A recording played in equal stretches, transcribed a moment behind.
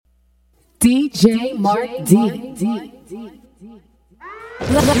DJ Mark D.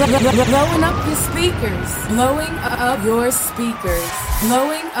 Blowing up your speakers. Blowing up your speakers.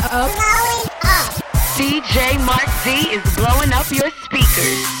 Blowing up. DJ Mark D is blowing up your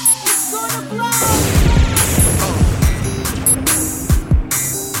speakers. It's gonna blow.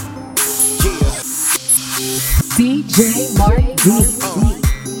 DJ Mark D.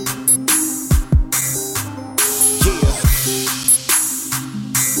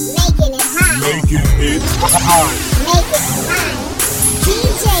 Making it hot. Make it hot.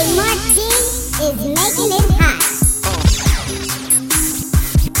 DJ Mark D is making it hot.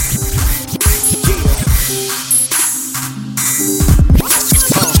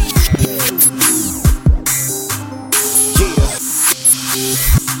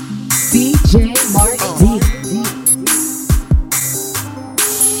 DJ Mark D.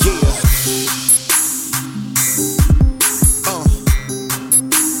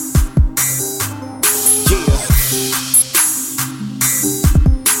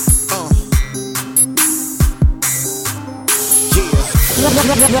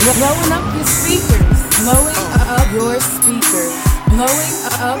 Blowing up your speakers. Blowing up your speakers. Blowing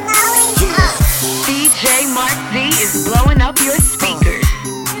up. DJ Mark D is blowing up your speakers.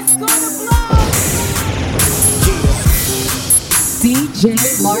 It's gonna blow. DJ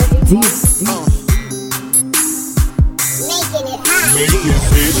Mark D. Making it hot.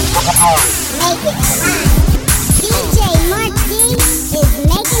 Making it hot. Make it hot. DJ Mark D is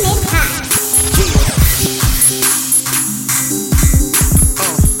making it hot.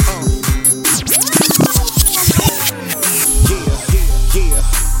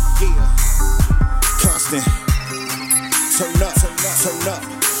 Constant. Turn up.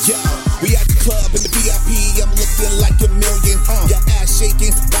 Yo, we at the club in the VIP. I'm looking like a million. Your ass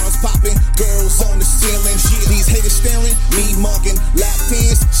shaking, bounce popping, girls on the ceiling. These haters staring, me mugging. Lap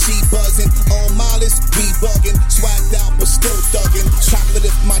dance, she buzzing. On mileage, we bugging. Swagged out, but still thugging. Chocolate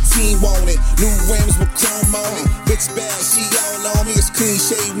if my team want it. New rims with chrome on it. Bitch bad, she all on me. It's clean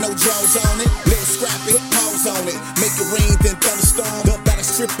shave, no draws on it. Little scrappy, pause on it. Make it rain, then thunderstorm. The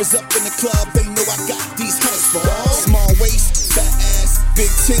baddest strippers up in the club. They know I got these hunters for all. Small waist, fat ass, big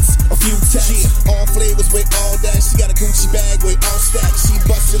tits, a few tats. All flavors with all that. She got a Gucci bag with all stacks. She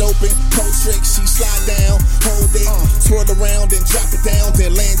bust it open, cold trick. She slide down, hold it, twirl around and drop it down,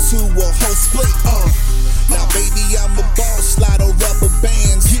 then land to a whole split. Now baby, I'm a boss, slide on rubber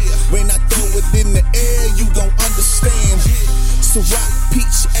bands. When I throw it in the air, you gon' understand. So rock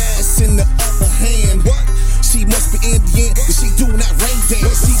peach ass in the other hand. What? She must be Indian, cause she do not rain dance.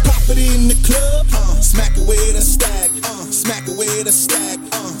 When she pop it in the club, smack it with a stack, smack it with a stack,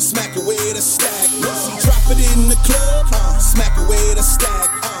 smack it with a stack. When she drop it in the club, smack it with a stack,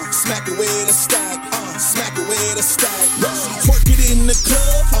 smack it with a stack, smack it with a stack. When she twerk it in the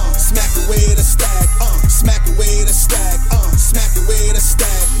club, smack it with a stack, smack it with a stack, smack it with a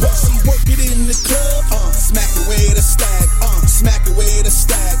stack. When she work it in the club, smack it with a stack, smack it with a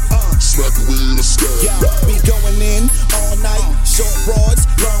stack, Smack it with a stack. yeah, we going in all night. Short broads,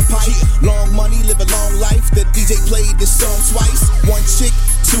 long pipe, long money, live a long life. The DJ played this song twice. One chick,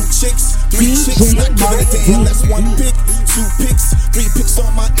 two chicks, three DJ chicks. Not giving a damn. Mark That's one pick, two picks, three pics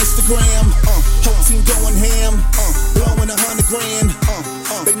on my Instagram. Whole team going ham. Blowing 100 grand.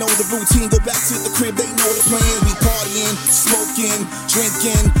 They know the routine. Go back to the crib. They know the plan. We partying, smoking,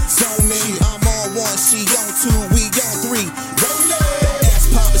 drinking, zoning. I'm on one, she on two, we on three. Rollin'. Ass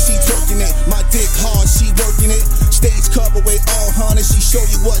poppin', she twerking it. My dick hard, she working it. Stage cover with all hunters. She show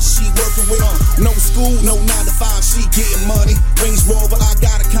you what she working with. No school, no 9 to 5. She getting money. Range Rover, I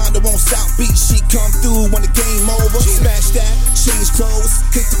got a condo on South Beach. She come through when the game over. Smash that, change clothes,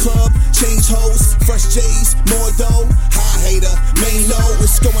 hit the club, change hoes, fresh J's, more dough. High hater, may know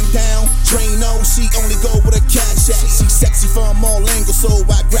it's going down. Drano, she only go with a cash app. She sexy from all angles, so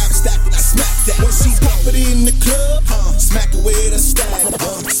I grab a stack and I smack that. When she pop it in the club, smack it with a stack,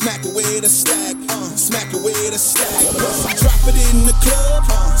 smack it with a stack, smack it with a stack. When she drop it in the club,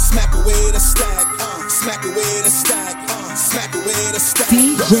 smack it with a stack, smack it with a stack, smack it with a stack.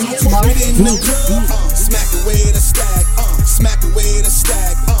 DJ Twerk it in the Mark D. club, smack it with a stack, smack it with a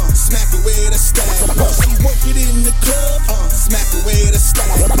stack, smack it with a stack. When she work it in the club, smack it with a stack,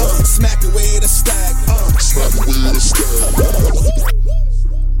 smack it with a stack, Smack it with a stack.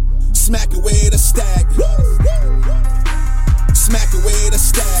 smack it with a stack, smack it with a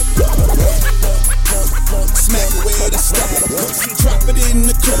stack, smack it with a stack. When she drop it in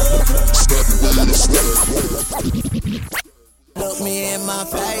the club, Smack it with a stack. look me in my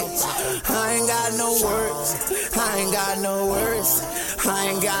face. I ain't got no words. I ain't got no words. I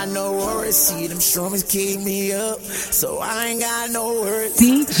ain't got no worries. See them shrooms keep me up, so I ain't got no words.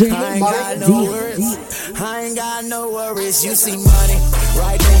 DJ I ain't Mark got D. no words. I ain't got no worries. You see money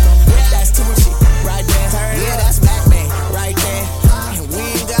right there. That's Tucci right there. Yeah, that's Batman right there. And we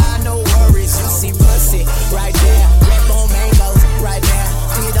ain't got no worries. You see pussy right there. Red bone mangoes right there.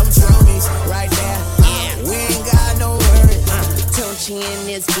 See them drummies right there. Yeah, we ain't got no worries. Tunchi in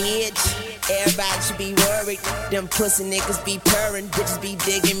this bitch. Everybody should be worried. Them pussy niggas be purring. Bitches be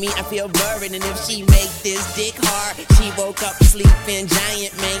digging me, I feel buried. And if she make this dick hard, she woke up sleeping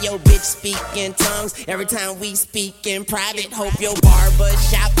giant. Man, yo bitch speak in tongues every time we speak in private. Hope your barber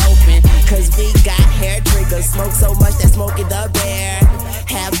shop open, cause we got hair triggers. Smoke so much that Smokey the Bear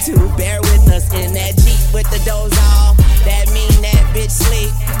have to bear with us in that Jeep with the doors off. That mean that bitch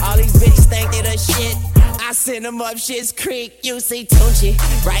sleep. All these bitches think they the shit. I send them up Shit's Creek. You see Tunchi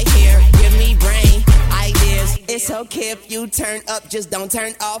right here, give me brain ideas. It's okay if you turn up, just don't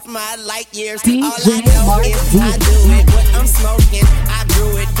turn off my light years. All I know is I do it. What I'm smoking, I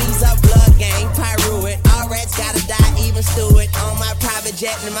grew it. These are blood gang, pyro it. All rats gotta die, even Stewart. On my private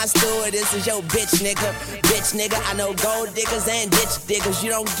jet and my steward. This is your bitch nigga. Bitch nigga, I know gold diggers and ditch diggers.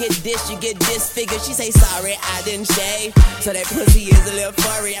 You don't get this, you get disfigured. She say sorry, I didn't shave, so that pussy is a little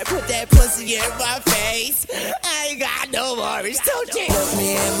furry. I put that pussy in my face. I ain't got no worries, don't you? Look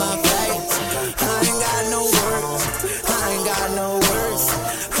me in my face. I ain't got no words. I ain't got no words.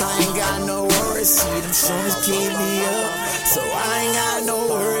 I ain't got no worries. See them shrooms keep me up, so I ain't got no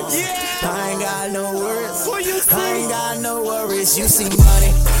words. I ain't got no words. I ain't got no worries. You see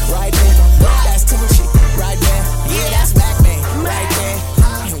money right there. That's Tucci right there. Yeah, that's Batman right there.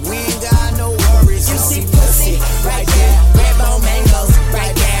 And we ain't got no worries. You see pussy right there. Red bone mangoes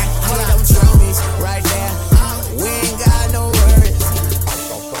right there. All them drummies right there. We ain't got no worries.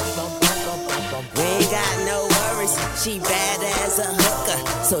 We ain't got no worries. She bad as a hooker,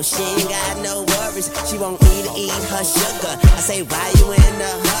 so she ain't got no worries. She want me to eat her sugar. I say, why you in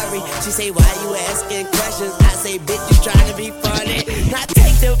a hurry? She say, why you asking questions? I say, bitch, you trying to be funny. Now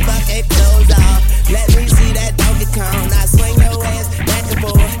take the fucking clothes off. Let me see that Donkey Kong. Now swing your ass back and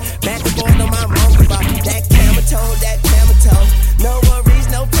forth on my monkey bar. That camel toe. No worries,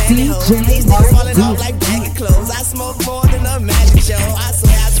 no pantyhose. These niggas falling off like baggy clothes. I smoke more than a magic show. I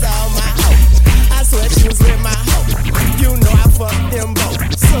swear I saw my hoe. I swear she was with my hoe. You know I fucked them both.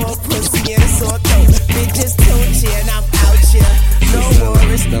 Sore pussy and sore throat. Bitches Tunchi and I'm out here. No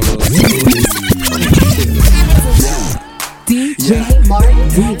worries. DJ Mark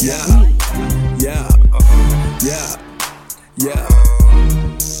D. Yeah.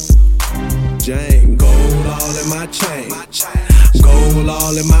 Jane, gold all in my chain, gold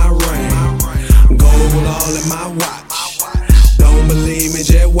all in my ring, gold all in my watch. Don't believe me,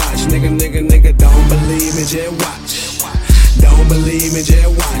 just watch. Nigga, don't believe me, just watch. Don't believe me, just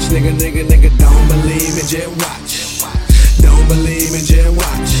watch. Nigga, don't believe me, just watch. Don't believe me, just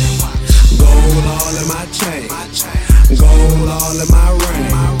watch. Gold all in my chain, gold all in my ring,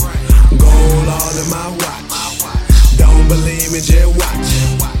 gold all in my watch. Don't believe me, just watch.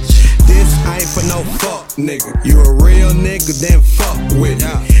 This ain't for no fuck, nigga. You a real nigga, then fuck with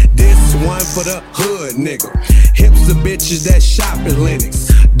me. This one for the hood, nigga. Hips of bitches that shop at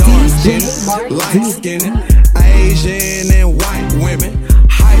Lennox. Dark skin, light skin, Asian and white women.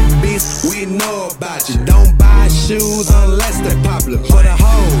 Hype beasts, we know about you. Don't buy shoes unless they're popular. For the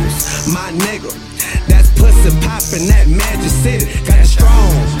hoes, my nigga. That's pussy poppin', that Magic City. Got it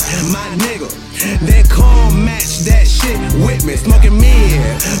strong, my nigga. Then come match that shit with me. Smoking mid,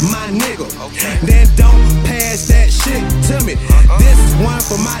 my nigga. Then don't pass that shit to me. This one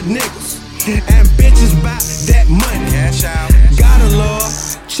for my niggas. And bitches bout that money. Gotta love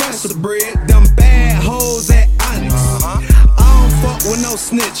Chester bread. Them bad hoes at Onyx. I don't fuck with no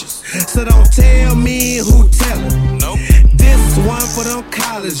snitches, so don't tell me who tellin'. This one for them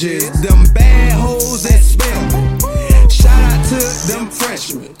colleges. Them bad hoes at Spelman. Shout out to them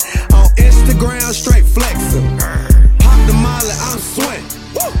freshmen on Instagram, straight flexin'. Pop the molly, I'm sweating.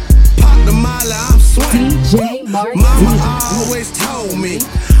 Pop the molly, I'm sweating. DJ Mark Mama always told me,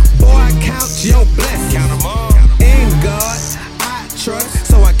 boy, count your blessings. Count 'em all. In God, I trust,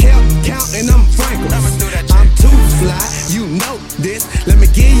 so I kept counting them Franklin's. I'm too fly, you know this. Let me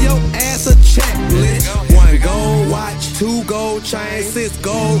give your ass a checklist. 1 gold watch, 2 gold chains, 6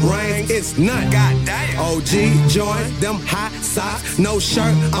 gold rings. It's none. OG joint, them high socks, no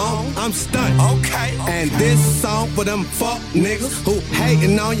shirt on. I'm stunned. Okay. And this song for them fuck niggas who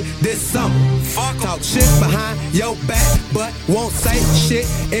hating on you this summer. Talk shit behind your back, but won't say shit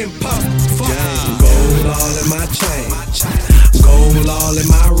in public. Fuck. Gold all in my chain. Gold all in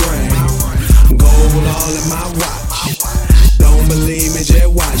my ring. Gold all in my watch. Don't believe me, just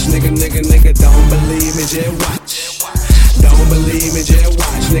watch. Nigga, don't believe me, just watch. Don't believe me, just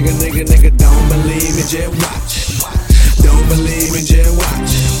watch. Nigga, don't believe me, just watch. Don't believe me, just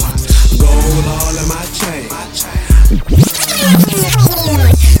watch. Gold all in my chain.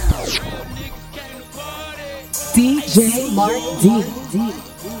 DJ Mark D.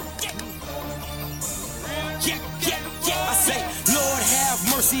 I say, Lord have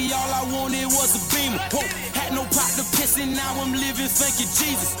mercy, all I wanted was a beamer. Whoa, had no pot to piss and now I'm living, thank you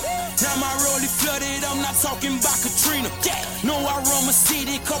Jesus. Now my rollie flooded, I'm not talking about Katrina. No, I run my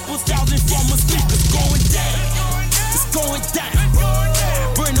city, couple thousand from my speakers. Going down, it's going down.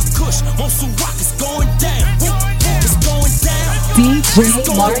 Bring the kush, want some rock, it's going down. It's going down. DJ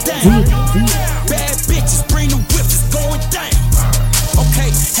Mark D. Bad bitches, bring the whips, it's going down.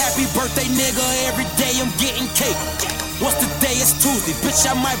 Okay, happy birthday, nigga. Every day I'm getting cake. What's the day? It's Tuesday. Bitch,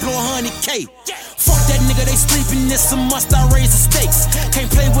 I might blow 100K. Fuck that nigga, they sleeping. It's a must, I raise the stakes. Can't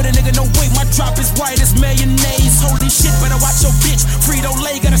play with a nigga, no way. My drop is white as mayonnaise. Holy shit, better watch your bitch.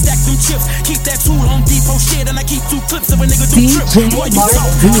 Frito-Lay, gotta stack them chips. Keep that tool Home Depot shit, and I keep 2 clips of a nigga do trip. Boy, you talk,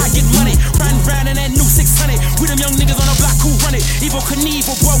 I get money. Riding round in that new 600. We them young niggas on the block who run it. Evil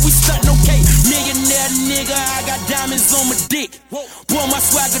Knievel, boy, we stuntin' okay. Millionaire nigga, I got diamonds on my dick. Boy, my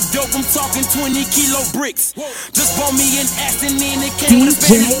swagger dope, I'm talking 20 kilo bricks. Just bought me an Aston and it came with a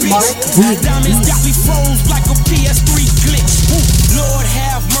Spanish bitch. Diamonds got me froze like a PS3 glitch. Lord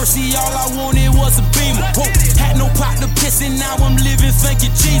have mercy, all I wanted was a beamer. Had no pot to piss and now I'm living, thank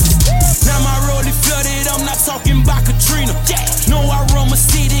you Jesus. Now my rollie flooded, I'm not talking about Katrina. No, I run my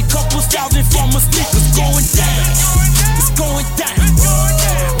city, couple thousand from my sneakers. Going down, it's going down.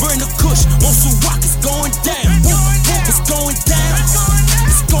 Burn the kush, want some rock, it's going down. It's going down,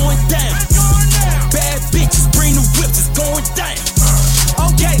 it's going down. Bad bitches, bring the whips, it's going down.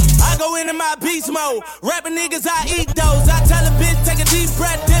 Okay, I go into my beast mode. Rapping niggas, I eat those. I tell a bitch, take a deep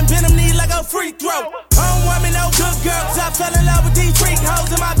breath, then bend them knee like a free throw. I don't want me no good girl, cause I fell in love with these freak hoes.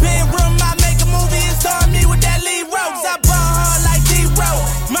 In my bedroom, I make a movie and star me with that lead rose. I ball hard like D-Rose.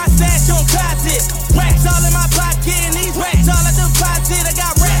 My stash on closet. Racks all in my pocket, and these racks all at the deposit. I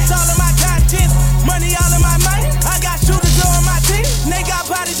got racks all in my conscience. Money all in my mind. I got shooters on my team. They got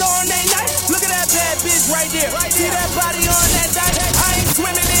bodies on their night. Look at that bad bitch right there. See that body on that dice? I ain't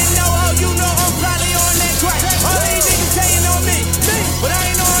swimming in no hole. You know I'm probably on that track. All these niggas saying on me, but I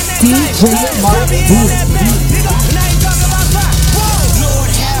ain't on that dice. DJ Mark D. And I ain't talking about pop.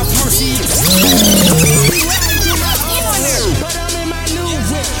 Lord have mercy. But I'm in my new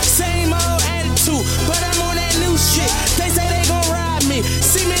whip. Same old attitude, but I'm on that new shit. They say they gon' ride me.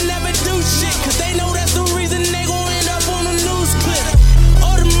 See me never do shit, cause they know that's the reason they gon' end up on the news clip.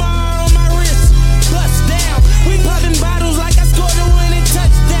 Audemars on my wrist, bust down. We popping bottles like I scored a winning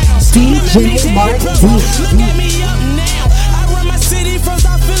touchdown. DJ Mark D. Look at me up now. I run my city from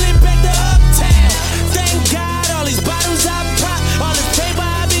South Philly back to uptown. Thank God all these bottles I pop, all this paper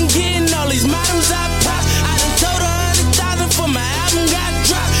I've been getting, all these models I pop. I done told 100,000 for my album got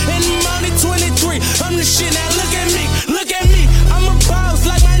dropped, and I'm only 23. I'm the shit now. Look at me, look at me. I'm a boss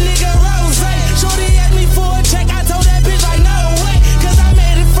like my nigga Rose. Shorty asked me for a check, I told that bitch like no way, cause I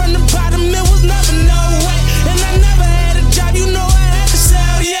made it from the bottom. It was never no way, and I never had a job. You know I had to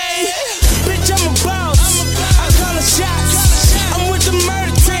sell, yeah. Bitch, I'm a boss. I call the shots. I'm with the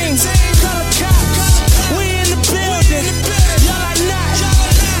murder team. Call the cops. We in the building. Y'all are not.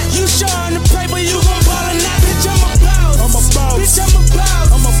 You showing the paper, you gon' ball or not. Bitch, I'm a boss. Bitch, I'm a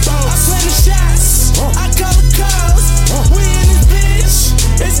boss. I play the shots. I call the cops. We in this bitch.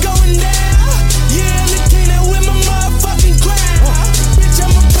 It's going down. Yeah, I'm the king that with my motherfucking crown. Bitch,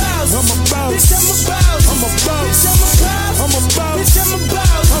 I'm a boss. Bitch, I'm a boss. Bitch, I'm a boss. Bitch, I'm a boss. Bitch, I'm a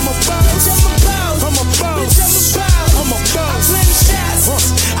boss. Bitch, I'm a boss. I play the shots.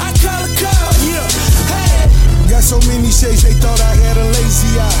 I call the cops. Hey. Got so many shades, they thought I had a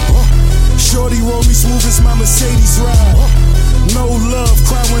lazy eye. Shorty roll me smooth as my Mercedes ride. No love,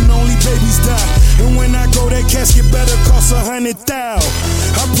 cry when only babies die. And when I go, that casket better cost 100,000.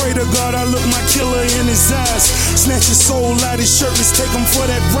 I pray to God I look my killer in his eyes. Snatch his soul out his shirt, let's take him for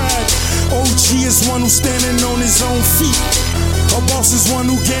that ride. OG is one who's standing on his own feet. A boss is one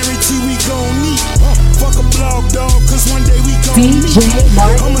who guarantee we gon' eat. Fuck a blog dog, cause one day we gon' meet.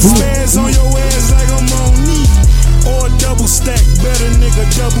 I'ma spaz on your ass like I'm on knee. Or a double stack, better nigga,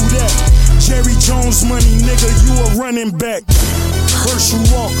 double that. Jerry Jones money, nigga, you a running back. Herschel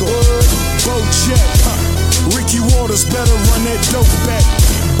Walker, Bo Jack, Ricky Waters, better run that dope back.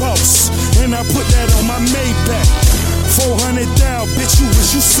 Boss, and I put that on my Maybach. 400,000, bitch, you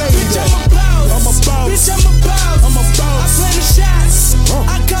wish you saved that. I'm a boss. I'm a boss. Bitch, I'm a boss. I'm a boss. I play the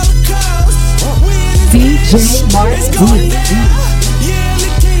DJ Mark It's D. going down. Yeah, I'm the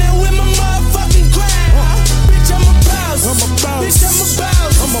king now with my motherfucking crown. Bitch, I'm a boss. Bitch, I'm a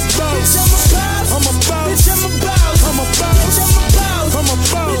boss. Bitch, I'm a boss. Bitch, I'm a boss. Bitch, I'm a boss. Bitch, I'm a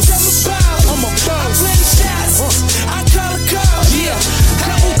boss. I play the shots. I call the calls. Yeah.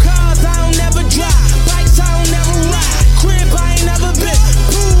 Couple cars I don't never drive. Bikes I don't never ride. Crib I ain't never been.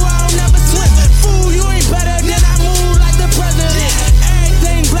 Pool I don't never swim. Fool, you ain't better than I move like the president.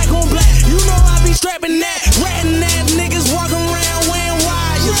 Everything black on black. You know I be strapping that. Ratting ass niggas walking around wearing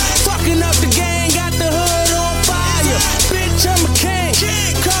wires. Fucking up the gang, got the hood on fire. Bitch, I'm a king.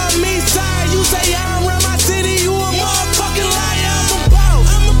 Call me sire. You say I don't run my city. You a motherfucking liar.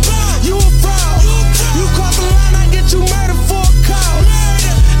 I'm a boss. You a fraud. You cross the line, I get you murdered for a cause.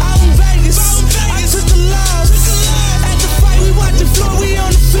 Out in Vegas, I took the laws. At the fight, we watch the floor, we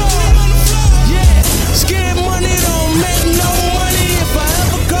on the floor. Yeah, scared money don't make no money. If I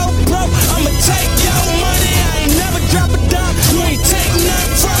ever go broke, I'ma take your money. I ain't never drop a dime. You ain't take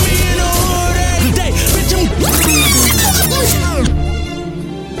nothing from me in the hood every day. Bitch, I'm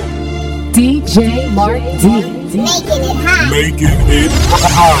DJ Mark D. Making it hot. Making it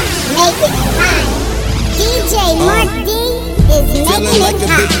hot. Making it hot. DJ Mark D is Feeling making like it a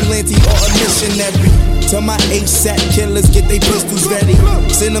hot. vigilante or a missionary. Tell my ASAP killers get they pistols ready.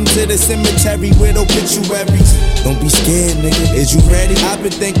 Send them to the cemetery with obituaries. Don't be scared, nigga. Is you ready? I've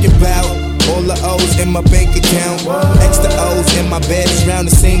been thinking about all the O's in my bank account. Extra O's in my bed is around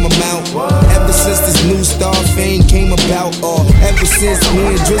the same amount. Ever since this new star fame came about, or ever since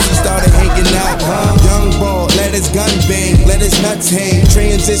me and Drizzy started hanging out, Young ball, let his gun bang, let his nuts hang.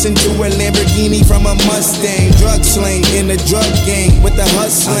 Transition to a Lamborghini from a Mustang. Drug slang in the drug gang with the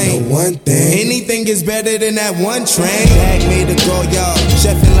hustling. I know one thing, anything is better than that one train. Bag made a go yard,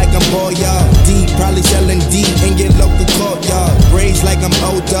 chefing like I'm ball yard. Deep, probably selling deep in your local courtyard. Braids like I'm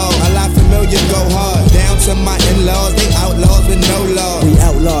old dog, a lot familiar, go hard. Down to my in-laws, they outlaws with no law. We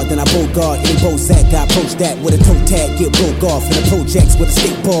outlawed, then I bogart, any Bozak, I approach that with a toe tag, get broke off. In the projects with a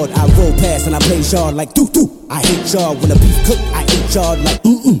skateboard, I roll past and I play yard like doo-doo. I hate y'all when the beef cook, I hate y'all like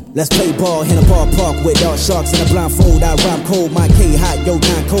Let's play ball in a ballpark with dark sharks in a blindfold. I rhyme cold, my K hot, yo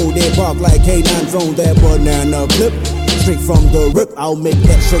 9 cold. They bark like K9 zone, that banana clip. Straight from the rip, I'll make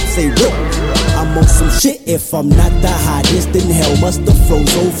that shirt say rip. I'm on some shit, if I'm not the hottest, then hell must have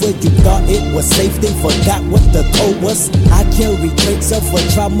froze over. You thought it was safe, then forgot what the code was. I carry traits of a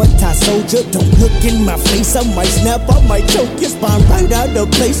traumatized soldier. Don't look in my face, I might snap, I might choke your spine right out of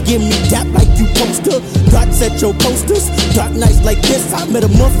place. Give me tap like you poster, dots at your posters. Dark nights like this, I met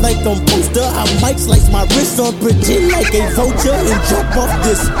a month like on poster. I might slice my wrist or pretend like a vulture and jump off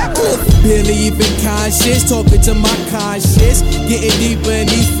this cliff. Barely even conscious, talking to my conscience. Getting deeper in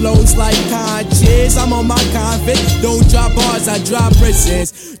these flows like conscious. I'm on my convict, don't drop bars, I drop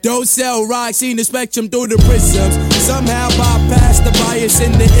prisons. Don't sell rocks, seen the spectrum through the prisms. Somehow bypass the bias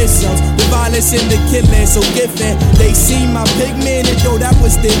in the isms, the violence in the killing. So given they see my pigment, and though that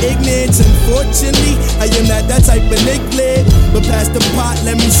was the ignorance, unfortunately I am not that type of nigga. But past the pot,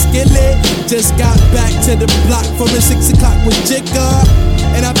 let me skill it. Just got back to the block from the 6 o'clock with Jigga.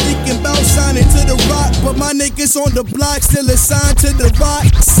 And I'm thinking about signing to the rock, but my niggas on the block still assigned to the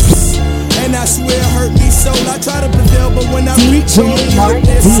rocks. And I swear it hurt me so. I try to prevail, but when I reach on you hurt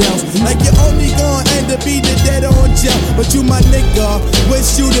themselves. Like you're only gonna end up either dead or in jail. But you my nigga,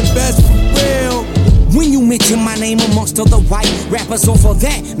 wish you the best for real. When you mention my name amongst other white rappers, or for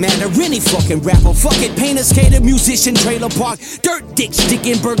that matter, any fucking rapper. Fuck it, painter, skater, musician, trailer park, dirt, dick,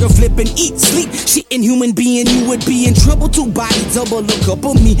 sticking, burger, flipping, eat, sleep, shitting human being. You would be in trouble to body double. Look up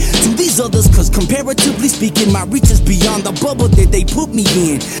on me to these others, cause comparatively speaking, my reach is beyond the bubble that they put me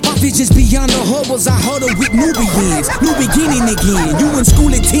in. My vision's beyond the hubbles, I huddle with Nubians. New beginning again, you in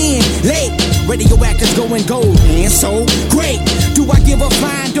school at 10, late. Radio actors going gold, and so great. Do I give a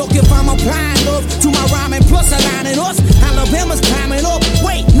flying duck if I'm applying love to my rhyming plus aligning us? Alabama's climbing up.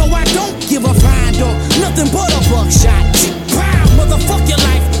 Wait, no, I don't give a flying dog. Nothing but a buckshot. Pow, motherfuck your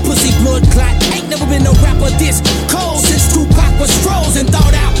life, pussy blood clot. Ain't never been no rapper this cold since Tupac was frozen.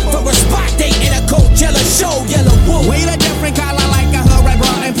 Thought out for a spot date in a Coachella show. Yellow wolf. We a different color like a hood red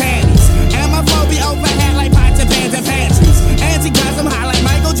bra and panties. Amophobia overhead like pots and pans and pantries. Anti-cosm high like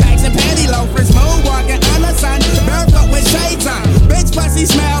Michael Jackson. Panty loafers, moonwalking on the sun. Barefoot with shades on. Bitch pussy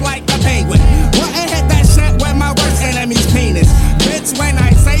smell like a penguin. What hit that shit with my worst enemy's penis? Bitch, when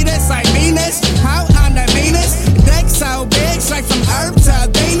I say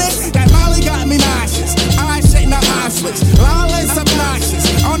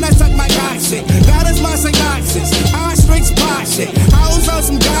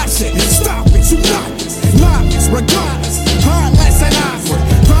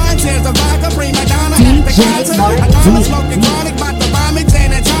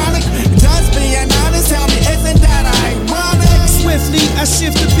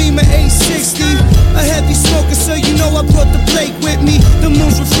 360. A heavy smoker, so you know I brought the Blake with me. The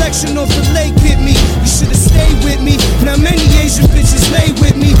moon's reflection off the lake hit me. You should've stayed with me. Now many Asian bitches lay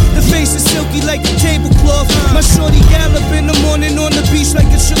with me. The face is silky like a tablecloth. My shorty gallop in the morning on the beach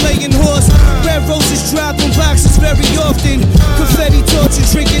like a Chilean horse. Red roses drop on boxes very often. Confetti torture,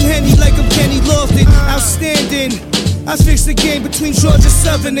 drinking Henny like I'm Kenny Lofton. Outstanding. I fixed the game between Georgia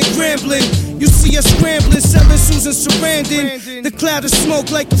Southern and Grambling. You see us scrambling, selling Susan Sarandon. The cloud of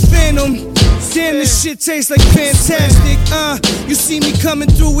smoke like a phantom. Damn, this shit tastes like fantastic. You see me coming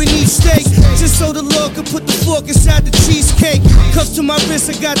through in each steak, just so the Lord could put the fork inside the cheesecake. Cuffs to my wrist,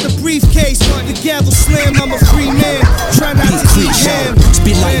 I got the briefcase. The gavel slam, I'm a free man. Try not to eat ham.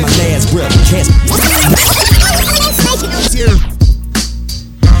 Spit like my last breath.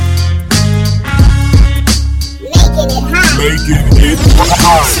 Making it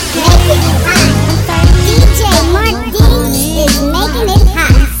hot. DJ Mark D is making it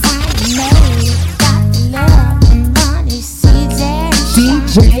hot.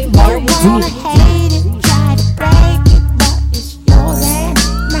 DJ Mark D. Hate it, try to break it, but it's yours and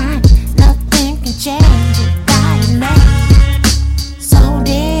mine. Nothing can change it, got it made so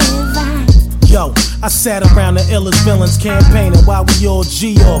divine. Yo, I sat around the illest villains campaigning while we all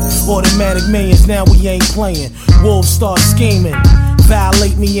G off. Automatic millions, now we ain't playing. Wolves start scheming.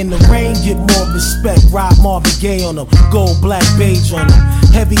 Violate me in the rain, get more respect. Rob Marvin Gaye on them, gold black beige on them.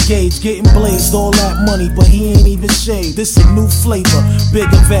 Heavy gauge, getting blazed, all that money, but he ain't even shaved. This a new flavor,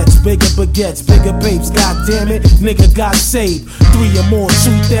 bigger vets, bigger baguettes, bigger babes. God damn it, nigga got saved. 3 or more,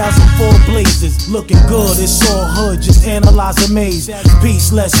 2004 blazes, looking good. It's all hood, just analyze a maze.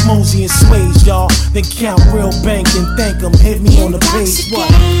 Peace, less Mosey and Sways, y'all. Then count real bank and thank them. Hit me on the page. What?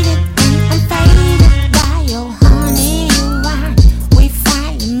 I'm faded by your honey wine. We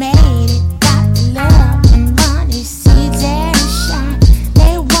finally made it. Got the love and money, seeds and shine.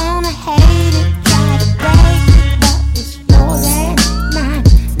 They wanna hate it, try to break it, but it's yours and mine.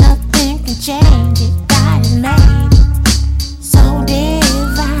 Nothing can change it. God has made it so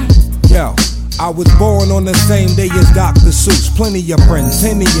divine. Yo, I was born on the same day as Dr. Seuss. Plenty of friends,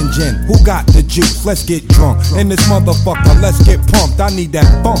 Henny and Jen. Who got the juice? Let's get drunk. And this motherfucker, let's get pumped. I need that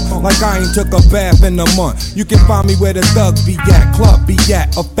bump, like I ain't took a bath in a month. You can find me where the thugs be at, club be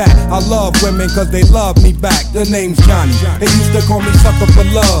at. A fact, I love women cause they love me back. The name's Johnny. They used to call me sucker for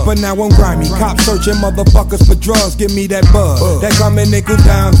love, but now I'm grimy. Cops searching motherfuckers for drugs. Give me that buzz. That come in nickel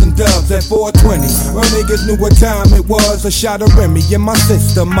dimes and dubs at 420. Well, niggas knew what time it was. A shot of Remy in my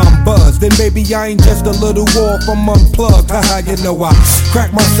system, I'm buzzed. Then baby, I ain't just a little wall from unplugged. Haha, you know I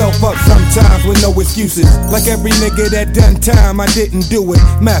crack myself up sometimes with no excuses. Like every nigga that done time, I didn't do it.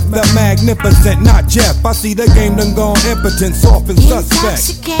 Meth, the magnificent, not Jeff. I see the game done gone impotent, soft and suspect.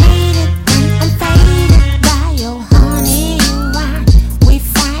 Intoxicated, I'm faded by your honey wine. We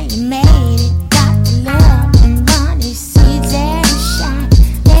finally made it. Got the love and money, seeds and shine.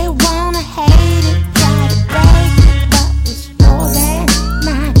 They wanna hate it, try to break it, but it's yours and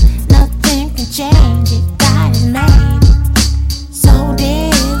mine. Nothing can change it. God has made it so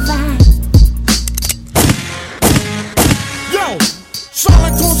divine. Yo,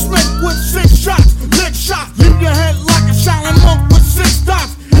 Charlotte Tone Smith with 6 shots, lick shots, leave your head like a Shaolin monk with 6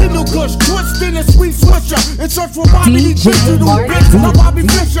 dots. Hindu Kush, twisting a sweet swisher. In search for Bobby, these bitches do bitch, no Bobby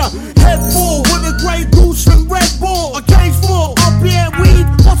Fischer. Head full with a Grey Goose and Red Bull. A case full of beer and weed,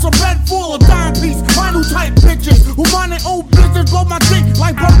 plus a bed full of dime piece. Vinyl type bitches who mind their own business, blow my dick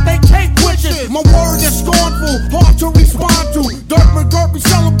like birthday cake wishes. My word is scornful, hard to respond to. Dirt McGirt be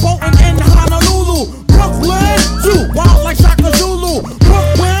selling boating in Honolulu. Brooklyn, zoo, wild like Shaka Zulu.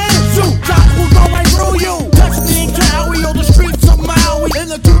 Brooklyn, zoo, shots who go right through you. Touch me in Cali on the streets of Maui. In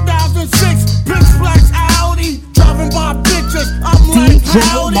the 2006 Pitch Black's Audi. Driving by bitches, I'm like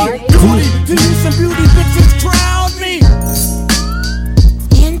howdy. Beauty, to you some beauty bitches crowd me.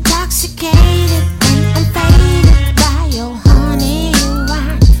 Intoxicated, I'm faded by your honey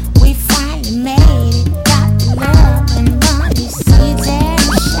wine. We finally made it. Got the love and money, seeds and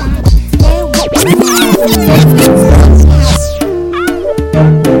shine. They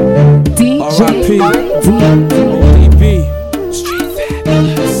DJ Mark D. ODB. Street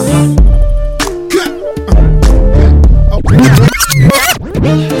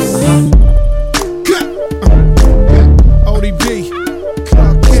ODB.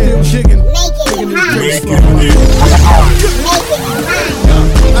 Still jigging. Making it hot.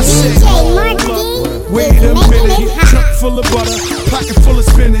 I said, Wait a minute, truck full of butter, pocket full of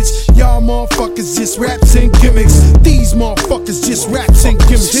spinach. Y'all motherfuckers just raps and gimmicks. These motherfuckers just raps and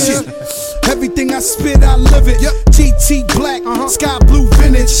gimmicks. Shit. Everything I spit, I live it. TT Black, sky blue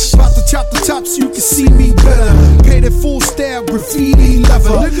vintage. About to chop the top so you can see me better. Paid it full style, graffiti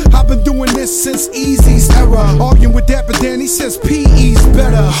leather. I've been doing missed since Easy's era. Arguing with Dapper Dan, he says PE's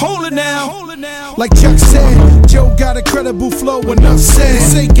better. Hold it now. Like Chuck said, Joe got a credible flow, enough said. They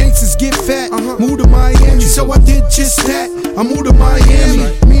say gangsters get fat, move to Miami, so I did just that. I moved to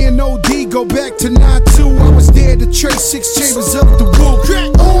Miami. Me and OD go back to 9-2. I was there to trace 6 chambers of the woo.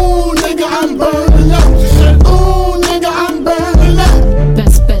 Ooh, nigga, I'm burning up. Ooh, nigga, I'm burning up.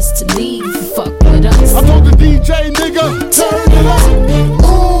 Best to leave, fuck with us. I told the DJ, nigga, turn it up.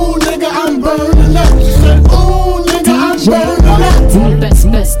 Ooh, nigga, I'm burning up. Ooh, nigga, I'm burning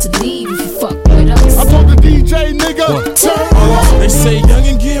up. Best to leave, fuck with us. I told the DJ, nigga, turn it up. They say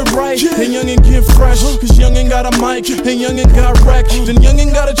youngin' get right, and youngin' get fresh. Cause youngin' got a mic, and youngin' got wrecked. Then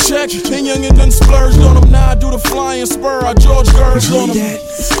youngin' got a check, and youngin' done splurged on them. Now I do the flying spur, I George Gerge on them.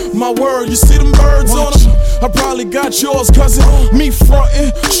 My word, you see them birds on them? I probably got yours, cousin. Me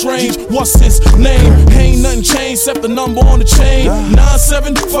frontin', strange, what's his name? Ain't nothing changed except the number on the chain.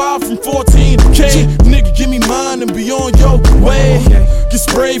 975 from 14K. Nigga, give me mine and be on your way. Get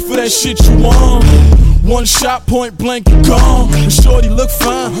sprayed for that shit you want. One shot, point blank, you gone. And shorty look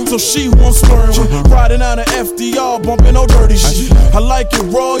fine, so she won't swerve. Riding out of FDR, bumping no dirty shit. I like it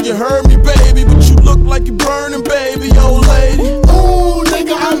raw, you heard me, baby, but you look like you burning, baby, old lady. Ooh,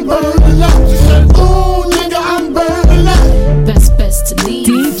 nigga, I'm burning up. Ooh, nigga, I'm burning up. Best to leave,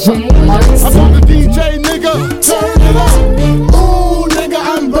 DJ I told the DJ, nigga, turn it up. Ooh, nigga,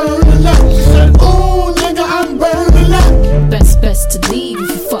 I'm burning up. Ooh, nigga, I'm burning up. Best to leave,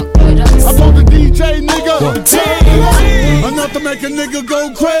 fuck with us. I told the DJ, nigga, turn it up. Enough to make a nigga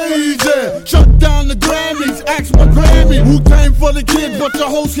go crazy. Shut down the Grammys, ask my Grammy. Wu-Tang for the kids, but your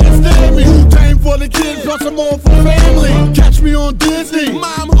host can't stand me. Wu-Tang for the kids, plus I'm all for family. Catch me on Disney.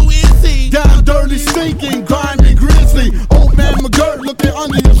 Mom, who is he? Down dirty, stinking, grimy, grizzly. Old man McGirt looking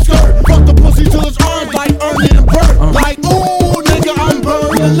under your skirt. Fuck the pussy till it's orange like Ernie and Bert. Like, ooh, nigga, I'm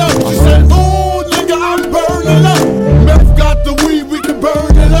burning up. She said, ooh, nigga, I'm burning up. Meth got the weed, we can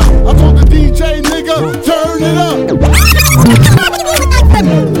burn it up. I told the DJ, nigga, turn it up.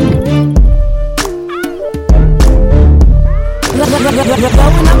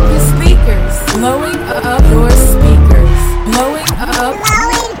 Blowing up your speakers. Blowing up your speakers. Blowing up.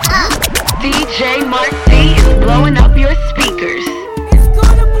 DJ Mark D is blowing up your speakers. It's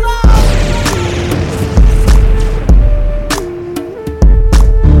gonna blow.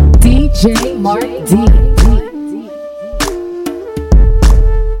 DJ Mark D.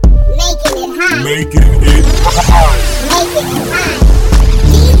 Making it hot. Making it hot. Making it hot.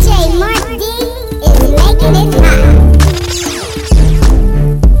 DJ Mark D is making it hot.